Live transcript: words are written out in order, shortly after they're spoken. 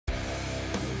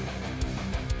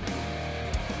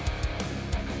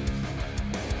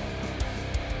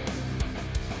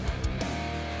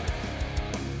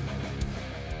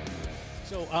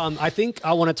So I think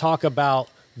I want to talk about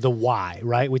the why,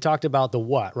 right? We talked about the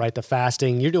what, right? The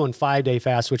fasting. You're doing 5-day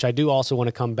fast, which I do also want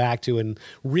to come back to and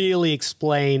really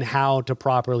explain how to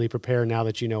properly prepare now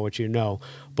that you know what you know.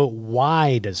 But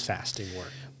why does fasting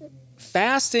work?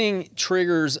 Fasting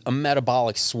triggers a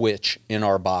metabolic switch in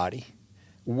our body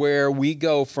where we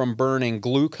go from burning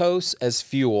glucose as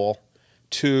fuel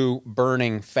to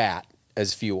burning fat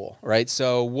as fuel, right?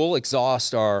 So we'll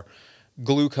exhaust our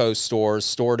glucose stores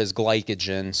stored as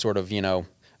glycogen, sort of,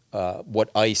 what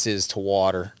ice is to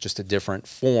water, just a different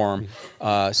form,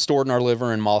 stored in our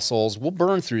liver and muscles. We'll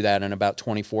burn through that in about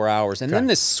 24 hours. And then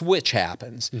this switch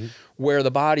happens where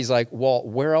the body's like, well,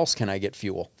 where else can I get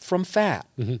fuel? From fat.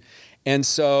 And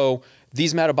so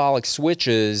these metabolic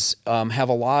switches have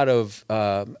a lot of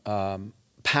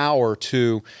power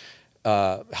to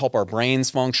help our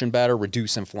brains function better,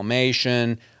 reduce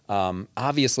inflammation.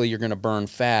 Obviously, you're going to burn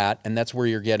fat, and that's where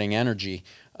you're getting energy.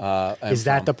 Is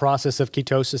that the process of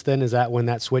ketosis then? Is that when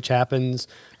that switch happens?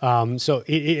 So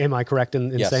am I correct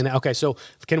in Yes. saying that? Okay, so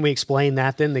can we explain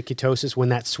that then, the ketosis, when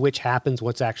that switch happens,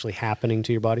 what's actually happening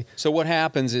to your body? So what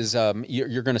happens is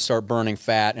you're going to start burning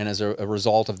fat, and as a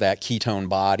result of that, ketone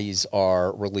bodies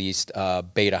are released,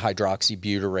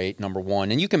 beta-hydroxybutyrate, number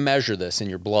one. And you can measure this in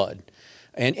your blood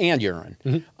and urine.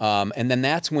 And then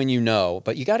that's when you know.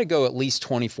 But you got to go at least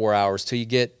 24 hours till you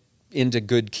get into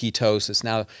good ketosis.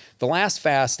 Now, the last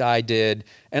fast I did,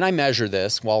 and I measure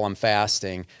this while I'm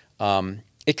fasting,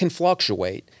 it can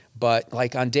fluctuate. But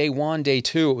like on day 1, day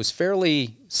 2, it was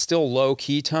fairly still low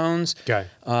ketones,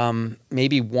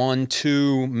 maybe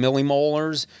 1-2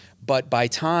 millimolars. But by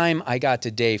time I got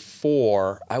to day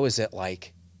 4, I was at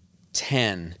like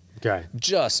 10.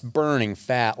 Just burning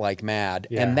fat like mad.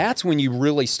 And that's when you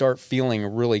really start feeling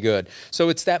really good. So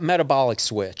it's that metabolic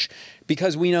switch.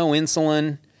 Because we know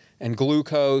insulin and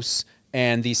glucose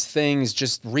and these things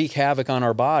just wreak havoc on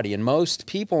our body. And most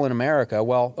people in America,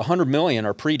 well, 100 million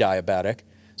are pre-diabetic.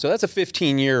 So that's a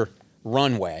 15-year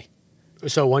runway.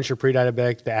 So once you're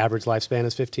pre-diabetic, the average lifespan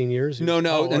is 15 years? No,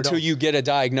 until you get a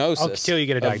diagnosis, until you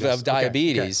get a diagnosis of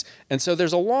diabetes. And so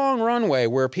there's a long runway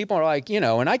where people are like,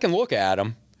 and I can look at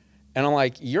them and I'm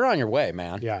like, you're on your way,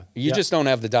 man. You just don't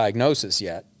have the diagnosis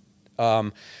yet.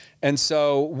 And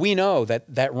so we know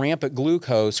that rampant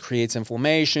glucose creates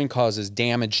inflammation, causes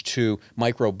damage to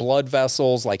micro blood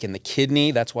vessels like in the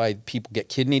kidney. That's why people get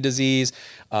kidney disease,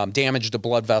 damage to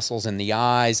blood vessels in the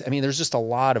eyes. I mean, there's just a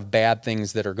lot of bad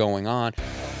things that are going on.